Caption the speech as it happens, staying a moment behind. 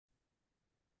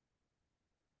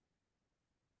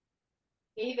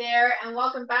Hey there, and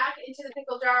welcome back into the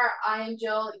pickle jar. I am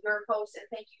Jill, your host, and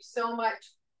thank you so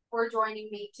much for joining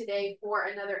me today for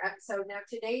another episode. Now,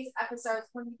 today's episode is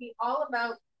going to be all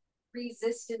about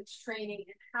resistance training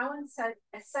and how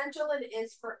essential it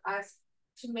is for us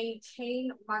to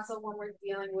maintain muscle when we're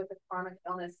dealing with a chronic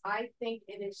illness. I think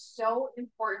it is so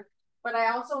important, but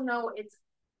I also know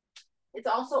it's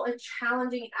also a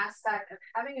challenging aspect of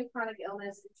having a chronic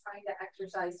illness and trying to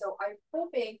exercise. So I'm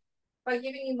hoping by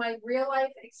giving you my real life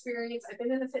experience, I've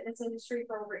been in the fitness industry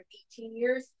for over 18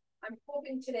 years. I'm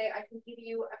hoping today I can give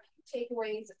you a few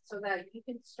takeaways so that you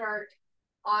can start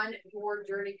on your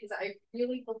journey, because I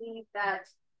really believe that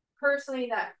personally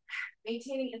that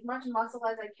maintaining as much muscle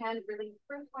as I can really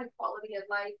improves my quality of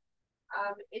life.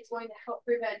 It's going to help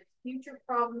prevent future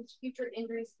problems, future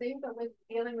injuries, things that we're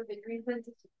dealing with adrenal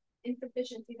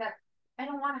insufficiency that I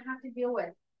don't want to have to deal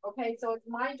with. Okay, so it's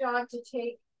my job to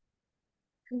take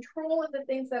control of the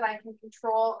things that I can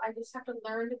control. I just have to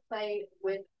learn to play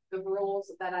with the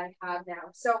rules that I have now.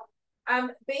 So,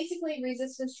 basically,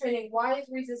 resistance training. Why is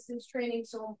resistance training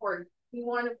so important? We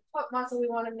want to put muscle, we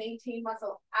want to maintain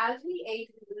muscle. As we age,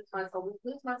 we lose muscle.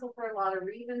 We lose muscle for a lot of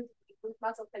reasons. We lose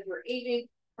muscle because we're aging,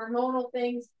 hormonal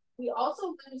things. We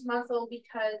also lose muscle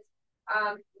because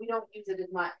we don't use it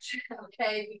as much.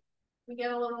 Okay, we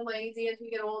get a little lazy as we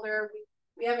get older.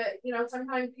 We have a,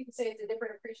 sometimes people say it's a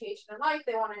different appreciation of life.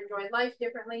 They want to enjoy life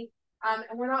differently.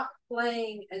 And we're not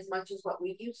playing as much as what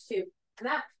we used to. And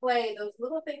that play, those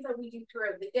little things that we do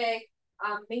throughout the day,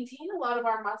 maintain a lot of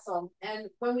our muscle. And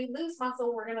when we lose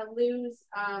muscle, we're going to lose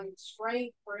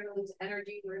strength. We're going to lose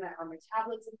energy. Our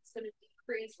metabolism is going to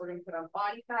decrease. We're going to put on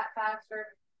body fat faster.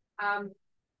 Um,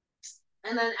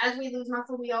 and then as we lose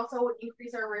muscle, we also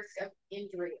increase our risk of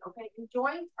injury. Okay. And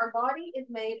joints, our body is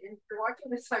made, and if you're watching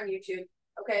this on YouTube,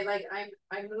 okay, like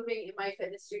I'm moving in my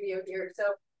fitness studio here. So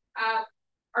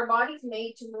our body's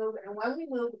made to move, and when we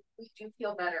move, we do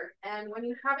feel better. And when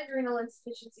you have adrenal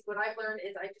insufficiency, what I've learned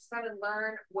is I just got to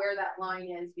learn where that line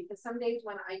is, because some days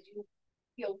when I do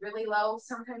feel really low,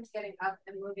 sometimes getting up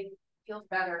and moving feels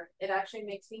better. It actually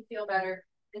makes me feel better.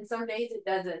 And some days it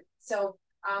doesn't. So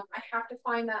I have to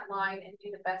find that line and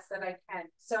do the best that I can.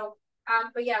 So,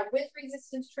 but yeah, with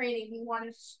resistance training, we want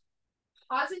to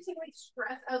positively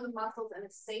stress out the muscles in a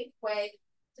safe way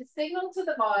to signal to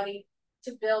the body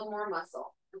to build more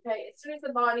muscle. Okay, as soon as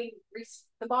the body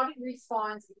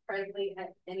responds incredibly at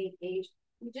any age.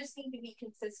 We just need to be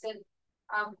consistent.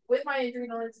 With my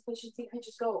adrenal insufficiency, I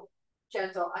just go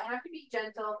gentle. I have to be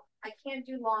gentle. I can't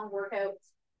do long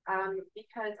workouts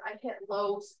because I hit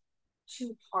lows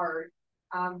too hard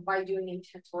by doing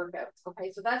intense workouts.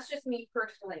 Okay, so that's just me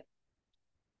personally.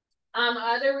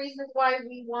 Other reasons why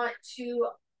we want to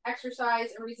exercise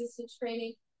and resistance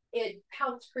training, it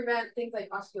helps prevent things like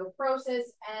osteoporosis,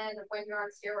 and when you're on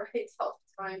steroids, health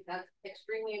time, that's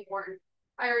extremely important.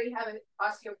 I already have an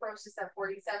osteoporosis at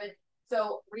 47,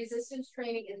 so resistance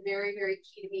training is very, very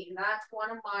key to me, and that's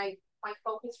one of my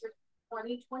focus for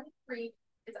 2023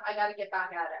 is I got to get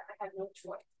back at it. I have no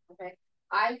choice. Okay,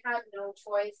 I have no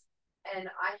choice, and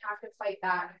I have to fight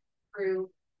back through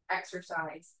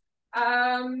exercise.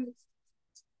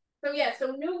 So yeah, so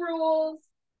new rules.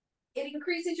 It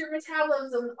increases your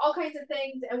metabolism, all kinds of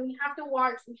things, and we have to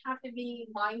watch. We have to be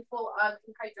mindful of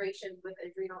dehydration with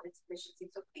adrenal insufficiency.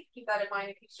 So please keep that in mind.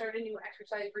 If you start a new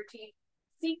exercise routine,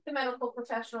 seek the medical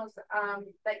professionals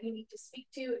that you need to speak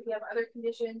to. If you have other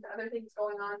conditions, other things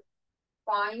going on,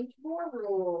 find your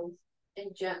rules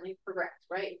and gently progress.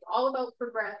 Right? It's all about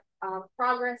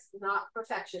progress, not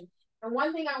perfection. And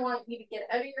one thing I want you to get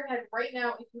out of your head right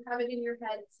now, if you have it in your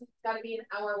head, it's got to be an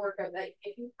hour workout. That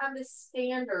if you have the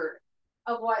standard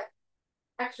of what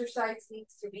exercise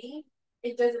needs to be,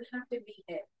 it doesn't have to be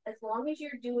it. As long as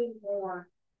you're doing more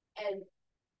and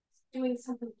doing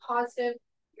something positive,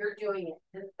 you're doing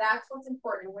it. And that's what's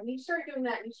important. When you start doing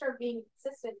that and you start being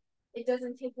consistent, it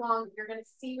doesn't take long. You're going to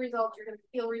see results. You're going to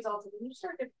feel results. And when you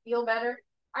start to feel better,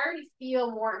 I already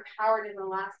feel more empowered in the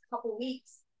last couple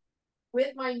weeks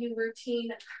with my new routine.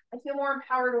 I feel more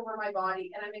empowered over my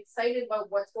body, and I'm excited about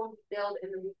what's going to build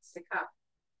in the weeks to come.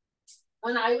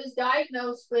 When I was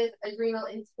diagnosed with adrenal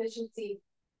insufficiency,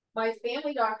 my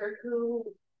family doctor, who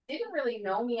didn't really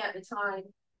know me at the time,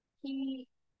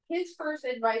 his first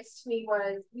advice to me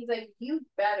was, he's like, you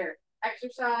better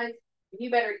exercise, you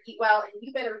better eat well, and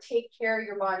you better take care of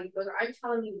your body. Because I'm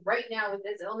telling you right now, with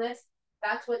this illness,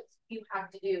 that's what you have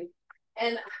to do.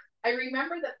 And I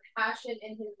remember the passion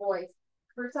in his voice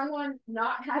for someone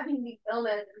not having the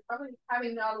illness and probably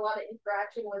having not a lot of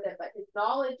interaction with it, but his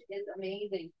knowledge is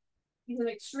amazing. He's an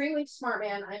extremely smart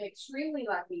man. I'm extremely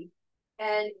lucky.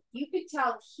 And you could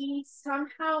tell he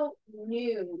somehow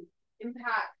knew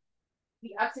impact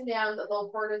the ups and downs that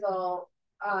low cortisol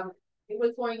it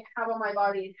was going to have on my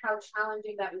body and how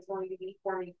challenging that was going to be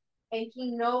for me. And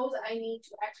he knows I need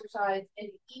to exercise and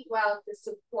eat well to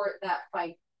support that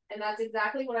fight. And that's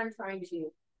exactly what I'm trying to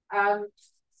do.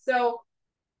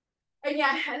 And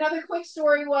yeah, another quick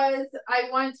story was I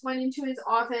once went into his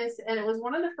office, and it was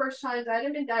one of the first times I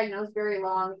hadn't been diagnosed very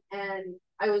long, and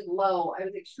I was low. I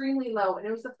was extremely low. And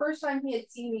it was the first time he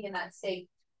had seen me in that state.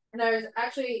 And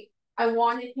I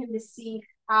wanted him to see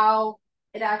how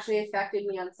it actually affected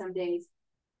me on some days.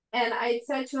 And I had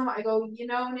said to him, I go, you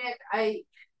know, Nick,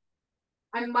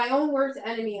 I'm my own worst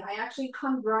enemy. I actually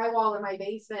hung drywall in my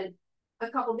basement a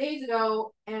couple days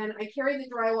ago, and I carried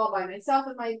the drywall by myself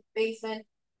in my basement.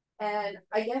 And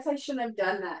I guess I shouldn't have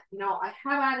done that. You know, I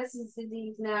have Addison's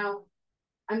disease now.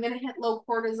 I'm going to hit low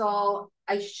cortisol.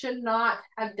 I should not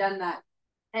have done that.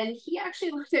 And he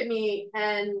actually looked at me,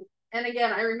 and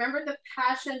again, I remember the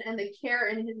passion and the care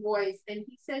in his voice. And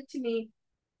he said to me,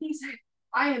 he said,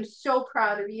 I am so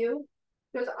proud of you,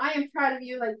 because I am proud of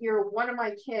you like you're one of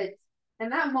my kids.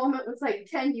 And that moment was like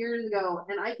 10 years ago.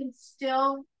 And I can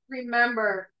still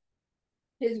remember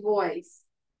his voice.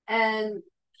 And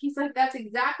he's like, that's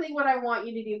exactly what I want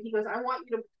you to do. He goes, I want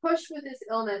you to push with this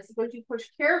illness. He goes, you push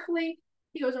carefully.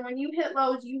 He goes, and when you hit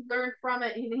lows, you learn from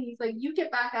it. And he's like, you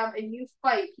get back up and you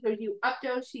fight. He goes, you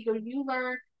updose. He goes, you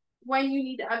learn when you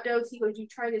need to updose. He goes, you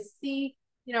try to see,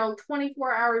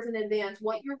 24 hours in advance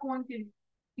what you're going to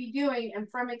be doing. And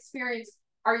from experience,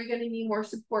 are you going to need more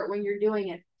support when you're doing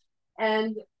it?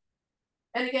 And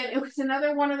again, it was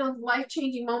another one of those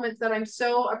life-changing moments that I'm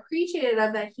so appreciative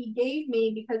of that he gave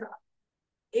me, because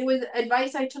it was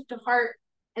advice I took to heart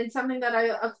and something that I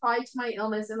applied to my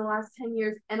illness in the last 10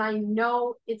 years. And I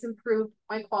know it's improved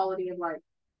my quality of life.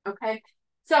 Okay.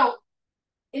 So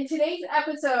in today's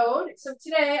episode,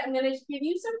 today I'm going to give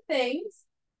you some things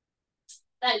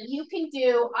that you can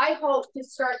do, I hope, to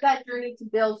start that journey to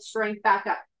build strength back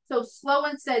up. So slow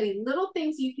and steady, little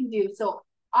things you can do. So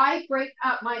I break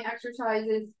up my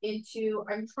exercises into,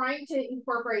 I'm trying to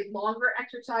incorporate longer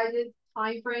exercises,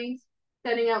 time frames,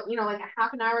 setting out, like a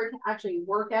half an hour to actually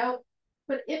work out.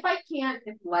 But if I can't,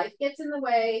 if life gets in the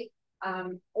way,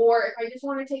 or if I just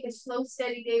want to take a slow,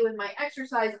 steady day with my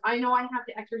exercise, I know I have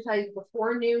to exercise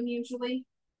before noon usually.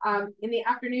 In the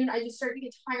afternoon, I just start to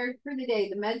get tired through the day.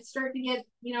 The meds start to get,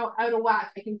 out of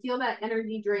whack. I can feel that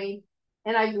energy drain.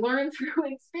 And I've learned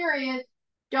through experience,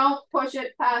 don't push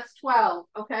it past 12,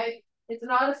 okay? It's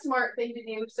not a smart thing to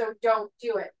do, so don't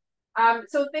do it.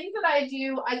 So things that I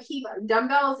do, I keep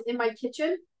dumbbells in my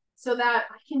kitchen so that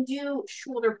I can do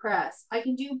shoulder press. I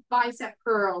can do bicep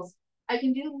curls. I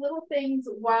can do little things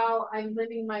while I'm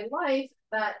living my life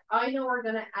that I know are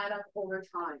going to add up over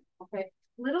time, okay?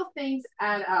 Little things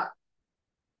add up.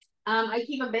 I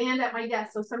keep a band at my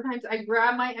desk. So sometimes I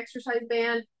grab my exercise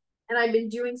band, and I've been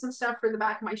doing some stuff for the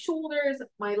back of my shoulders,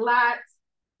 my lats,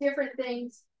 different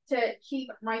things to keep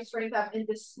my strength up and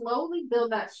to slowly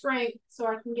build that strength so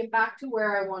I can get back to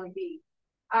where I want to be.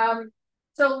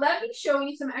 So let me show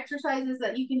you some exercises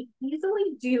that you can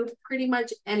easily do pretty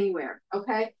much anywhere,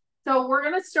 okay? So we're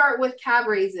going to start with calf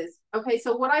raises. Okay,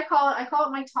 so what I call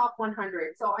it my top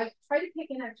 100. So I try to pick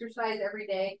an exercise every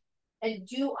day and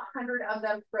do 100 of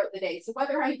them throughout the day. So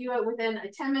whether I do it within a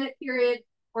 10-minute period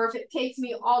or if it takes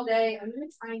me all day, I'm going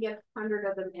to try and get 100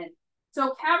 of them in.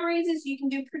 So calf raises, you can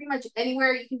do pretty much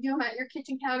anywhere. You can do them at your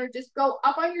kitchen counter. Just go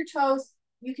up on your toes.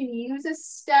 You can use a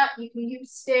step. You can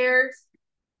use stairs.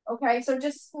 Okay, so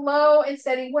just slow and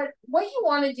steady. What you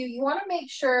want to do, you want to make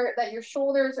sure that your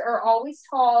shoulders are always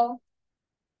tall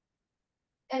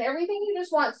and everything you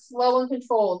just want slow and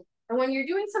controlled. And when you're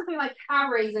doing something like calf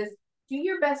raises, do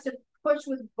your best to push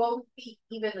with both feet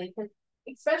evenly, because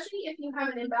especially if you have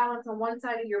an imbalance on one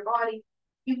side of your body,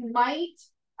 you might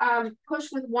push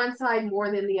with one side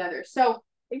more than the other. So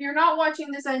if you're not watching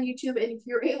this on YouTube, and if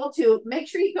you're able to, make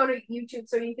sure you go to YouTube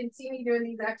so you can see me doing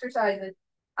these exercises.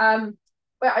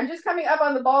 But I'm just coming up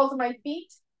on the balls of my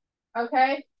feet,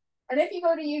 okay? And if you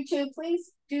go to YouTube,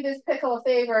 please do this pickle a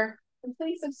favor and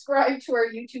please subscribe to our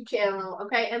YouTube channel,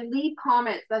 okay? And leave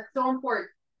comments. That's so important.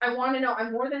 I want to know.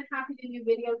 I'm more than happy to do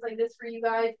videos like this for you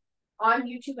guys on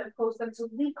YouTube and post them. So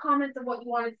leave comments of what you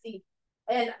want to see,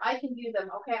 and I can do them,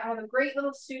 okay? I have a great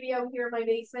little studio here in my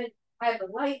basement. I have the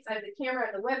lights, I have the camera,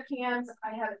 I have the webcams,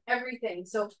 I have everything.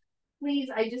 So please,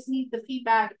 I just need the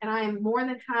feedback, and I am more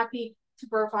than happy to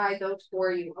provide those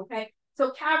for you, okay? So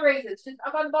calf raises, just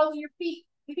up on the balls of your feet.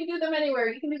 You can do them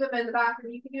anywhere. You can do them in the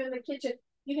bathroom. You can do it in the kitchen.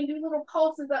 You can do little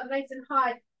pulses up nice and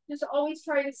high. Just always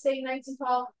try to stay nice and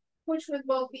tall. Push with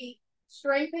both feet.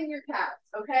 Strengthen your calves,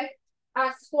 okay?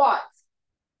 Squats.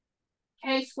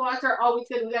 Okay, squats are always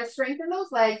good. We got to strengthen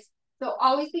those legs. So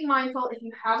always be mindful if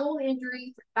you have old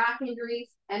injuries, back injuries,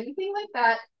 anything like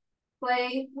that,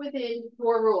 play within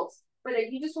your rules. But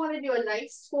if you just want to do a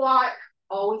nice squat,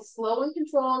 always slow and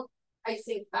controlled, I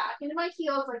sink back into my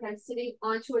heels like I'm sitting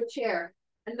onto a chair.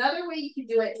 Another way you can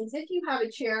do it is if you have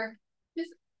a chair,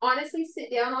 just honestly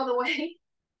sit down all the way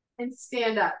and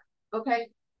stand up, okay?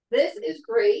 This is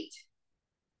great.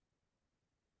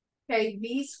 Okay,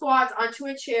 these squats onto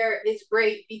a chair is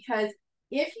great because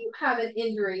if you have an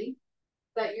injury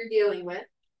that you're dealing with,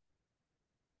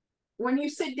 when you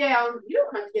sit down, you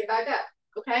don't have to get back up,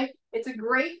 okay? It's a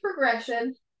great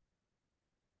progression.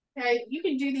 Okay, you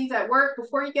can do these at work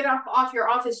before you get off your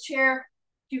office chair.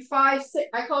 Do 5 sit,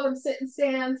 I call them sit and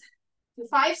stands. Do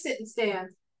 5 sit and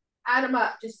stands. Add them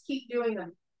up, just keep doing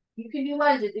them. You can do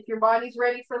lunges. If your body's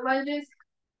ready for lunges,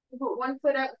 you put one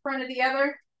foot out in front of the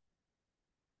other.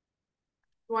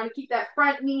 You want to keep that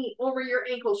front knee over your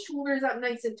ankle, shoulders up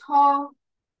nice and tall.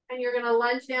 And you're gonna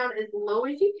lunge down as low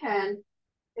as you can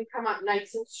and come up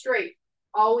nice and straight.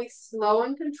 Always slow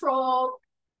and controlled.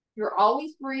 You're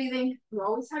always breathing. You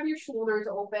always have your shoulders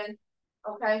open,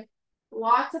 okay?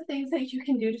 Lots of things that you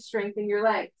can do to strengthen your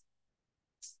legs.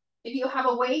 If you have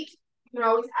a weight, you can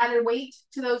always add a weight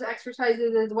to those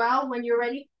exercises as well when you're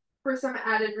ready for some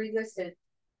added resistance.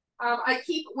 I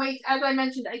keep weights, as I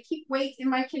mentioned, I keep weights in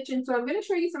my kitchen. So I'm going to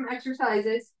show you some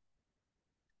exercises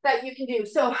that you can do.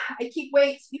 So I keep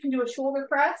weights. You can do a shoulder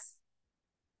press.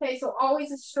 Okay, so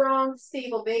always a strong,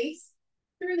 stable base.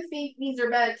 Through the feet, knees are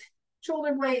bent.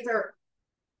 Shoulder blades are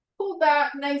pulled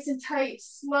back, nice and tight,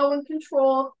 slow and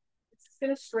controlled. It's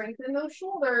going to strengthen those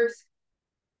shoulders.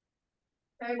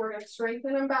 Okay, we're going to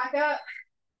strengthen them back up.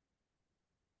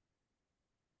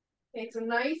 Okay, so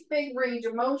nice big range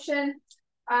of motion.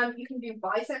 You can do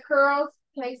bicep curls.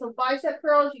 Okay, so bicep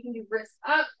curls, you can do wrists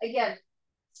up. Again,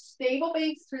 stable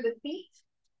base through the feet.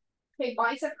 Okay,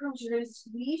 bicep curls, you're going to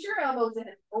squeeze your elbows in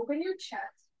and open your chest.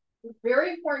 It's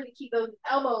very important to keep those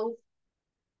elbows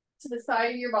to the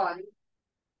side of your body.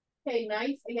 Okay,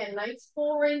 nice, again, nice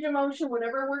full range of motion,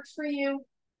 whatever works for you.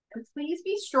 And please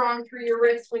be strong through your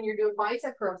wrists when you're doing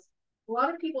bicep curls. A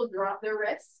lot of people drop their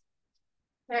wrists.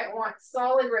 Okay, I want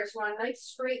solid wrists. You want a nice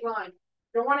straight line.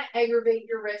 You don't want to aggravate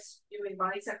your wrists doing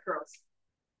bicep curls.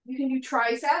 You can do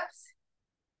triceps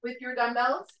with your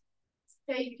dumbbells.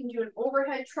 Okay, you can do an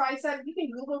overhead tricep. You can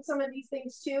Google some of these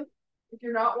things too. If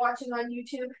you're not watching on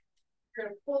YouTube, you're going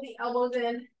to pull the elbows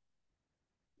in,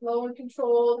 slow and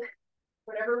controlled.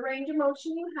 Whatever range of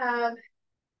motion you have,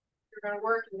 you're going to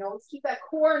work. You know, let's keep that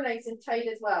core nice and tight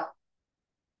as well.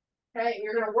 Okay, and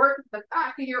you're going to work with the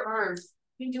back of your arms.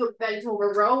 You can do a bent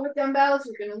over row with dumbbells.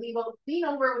 You're going to lean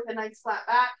over with a nice flat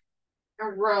back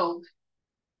and row.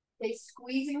 Okay,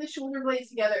 squeezing the shoulder blades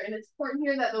together. And it's important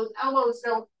here that those elbows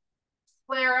don't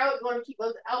flare out. You want to keep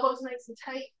those elbows nice and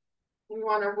tight. You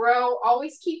want to row.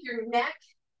 Always keep your neck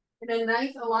in a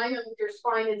nice alignment with your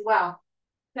spine as well.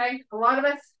 Okay, a lot of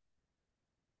us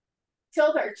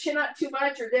tilt our chin up too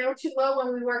much or down too low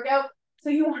when we work out. So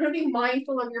you want to be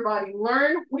mindful of your body.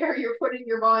 Learn where you're putting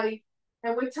your body.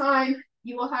 And with time,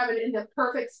 you will have it in the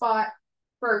perfect spot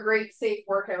for a great, safe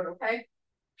workout, okay?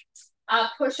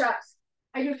 Push-ups.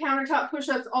 I do countertop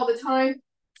push-ups all the time.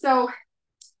 So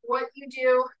what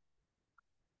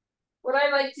I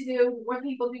like to do when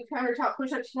people do countertop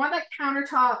push-ups, you want that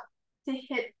countertop to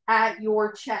hit at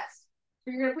your chest.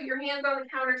 So you're going to put your hands on the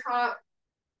countertop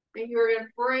and you're going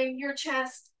to bring your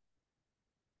chest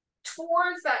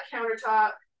towards that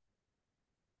countertop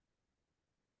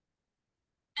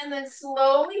and then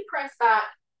slowly press back.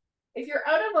 If you're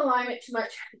out of alignment too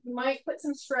much, you might put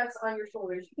some stress on your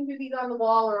shoulders. You can do these on the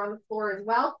wall or on the floor as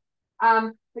well.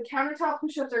 The countertop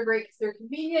push-ups are great because they're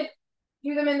convenient.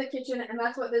 Do them in the kitchen, and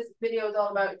that's what this video is all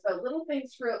about. It's about little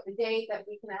things throughout the day that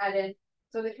we can add in.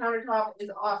 So the countertop is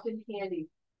often handy.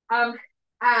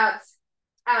 Abs.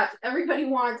 Everybody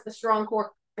wants a strong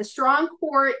core. A strong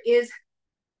core is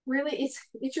really,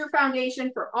 it's your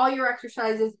foundation for all your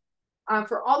exercises,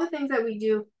 for all the things that we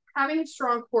do. Having a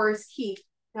strong core is key.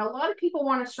 Now, a lot of people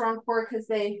want a strong core because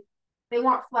they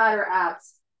want flatter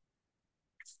abs.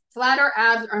 Flatter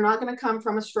abs are not going to come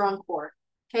from a strong core.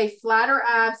 Okay, flatter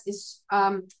abs is,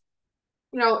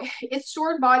 it's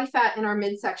stored body fat in our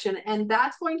midsection, and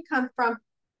that's going to come from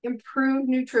improved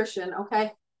nutrition,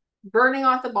 okay? Burning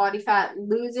off the body fat,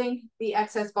 losing the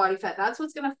excess body fat. That's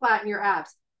what's going to flatten your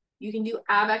abs. You can do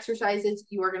ab exercises.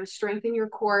 You are going to strengthen your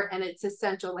core, and it's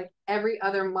essential like every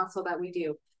other muscle that we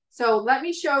do. So let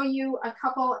me show you a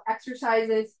couple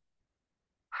exercises.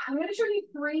 I'm going to show you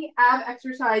 3 ab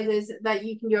exercises that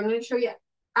you can do. I'm going to show you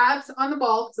abs on the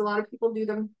ball because a lot of people do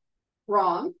them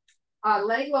wrong.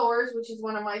 leg lowers, which is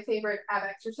one of my favorite ab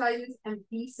exercises, and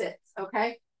V-sits,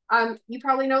 okay? You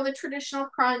probably know the traditional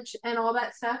crunch and all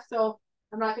that stuff, so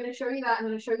I'm not going to show you that. I'm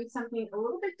going to show you something a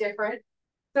little bit different.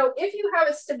 So if you have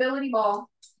a stability ball,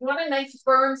 you want a nice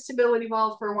firm stability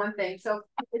ball for one thing. So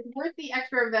it's worth the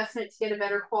extra investment to get a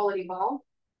better quality ball.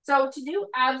 So to do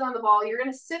abs on the ball, you're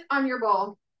going to sit on your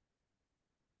ball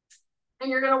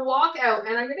and you're going to walk out,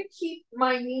 and I'm going to keep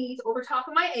my knees over top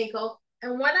of my ankle.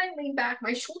 And when I lean back,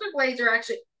 my shoulder blades are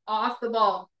actually off the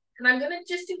ball. And I'm going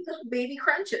to just do little baby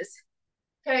crunches.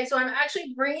 Okay, so I'm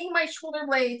actually bringing my shoulder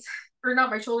blades, or not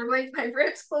my shoulder blades, my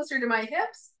ribs closer to my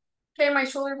hips. Okay, my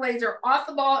shoulder blades are off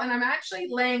the ball, and I'm actually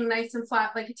laying nice and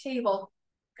flat like a table.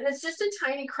 And it's just a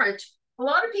tiny crunch. A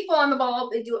lot of people on the ball,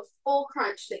 they do a full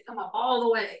crunch. They come up all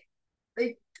the way.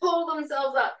 They pull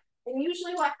themselves up. And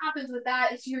usually what happens with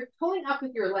that is you're pulling up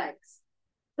with your legs.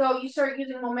 So you start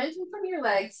using momentum from your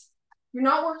legs. You're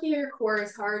not working your core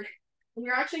as hard. And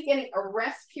you're actually getting a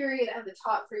rest period at the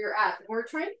top for your abs. And we're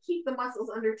trying to keep the muscles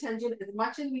under tension as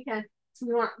much as we can. So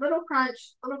we want little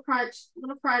crunch, little crunch,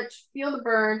 little crunch. Feel the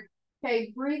burn.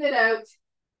 Okay, breathe it out.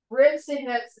 Ribs to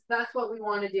hips. That's what we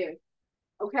want to do.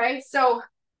 Okay, so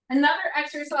another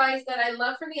exercise that I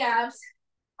love for the abs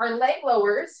are leg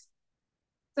lowers.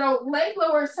 So leg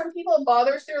lowers, some people it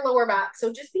bothers their lower back.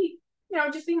 So just be,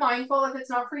 just be mindful. If it's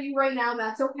not for you right now,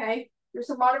 that's okay. There's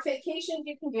some modifications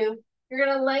you can do. You're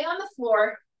going to lay on the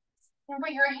floor and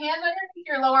put your hand underneath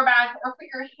your lower back, or put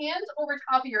your hands over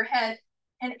top of your head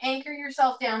and anchor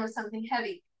yourself down with something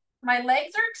heavy. My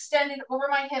legs are extended over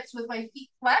my hips with my feet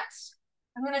flexed.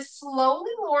 I'm going to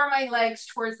slowly lower my legs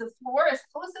towards the floor as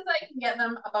close as I can get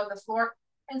them above the floor,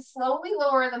 and slowly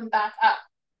lower them back up.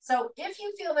 So if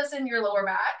you feel this in your lower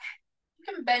back, you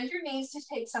can bend your knees to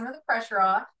take some of the pressure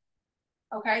off.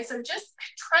 Okay, so just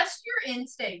trust your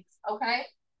instincts, okay?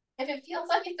 If it feels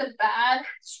like it's a bad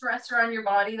stressor on your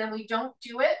body, then we don't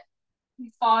do it.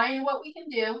 We find what we can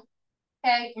do,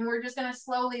 okay? And we're just gonna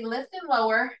slowly lift and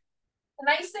lower. The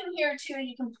nice thing here too,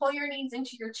 you can pull your knees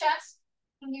into your chest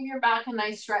and give your back a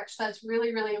nice stretch. That's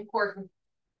really, really important.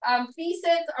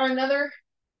 V-sits are another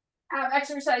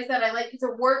exercise that I like because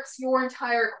it works your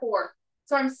entire core.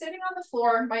 So I'm sitting on the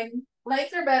floor, my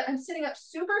legs are bent, I'm sitting up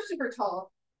super, super tall.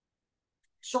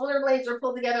 Shoulder blades are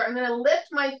pulled together. I'm gonna lift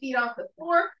my feet off the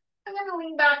floor. I'm gonna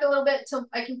lean back a little bit until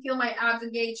I can feel my abs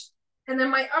engaged. And then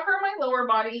my upper and my lower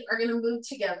body are gonna move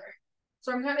together.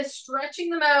 So I'm kind of stretching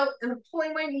them out and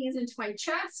pulling my knees into my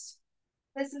chest.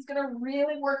 This is gonna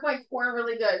really work my core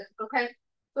really good, okay?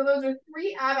 So those are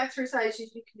 3 ab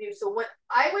exercises you can do. So what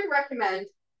I would recommend,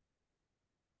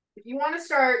 if you wanna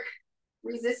start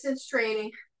resistance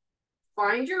training,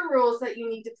 find your rules that you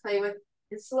need to play with,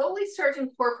 and slowly start to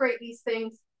incorporate these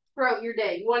things throughout your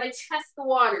day. You want to test the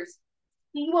waters,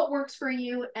 see what works for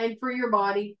you and for your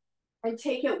body, and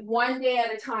take it one day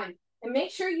at a time. And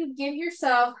make sure you give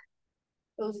yourself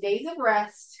those days of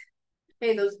rest,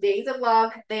 okay, those days of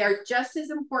love. They are just as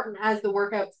important as the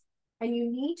workouts. And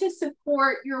you need to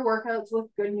support your workouts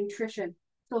with good nutrition.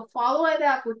 So follow it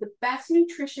up with the best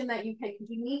nutrition that you can.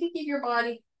 You need to give your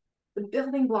body the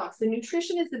building blocks. The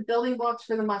nutrition is the building blocks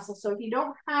for the muscle. So if you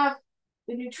don't have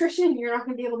the nutrition, you're not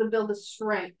going to be able to build the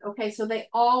strength. Okay, so they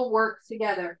all work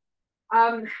together.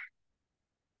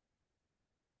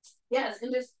 Yes,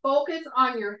 and just focus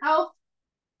on your health.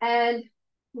 And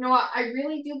you know what? I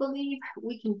really do believe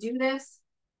we can do this.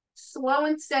 Slow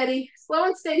and steady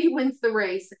wins the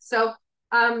race. So,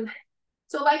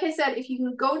 so like I said, if you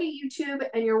can go to YouTube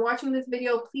and you're watching this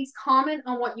video, please comment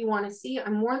on what you want to see.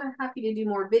 I'm more than happy to do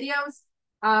more videos.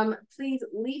 Please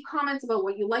leave comments about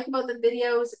what you like about the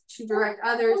videos to direct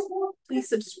others. Please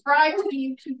subscribe to the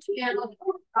YouTube channel.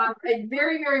 I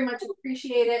very, very much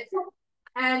appreciate it.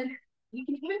 And you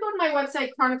can even go to my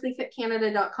website,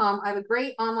 chronicallyfitcanada.com. I have a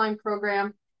great online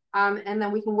program. And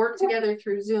then we can work together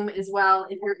through Zoom as well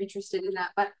if you're interested in that.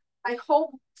 But I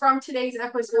hope from today's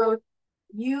episode,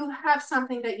 you have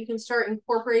something that you can start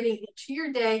incorporating into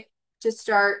your day to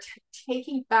start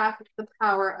taking back the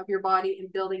power of your body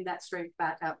and building that strength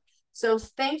back up. So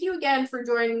thank you again for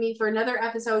joining me for another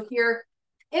episode here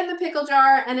in the Pickle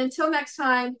Jar. And until next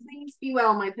time, please be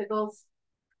well, my pickles.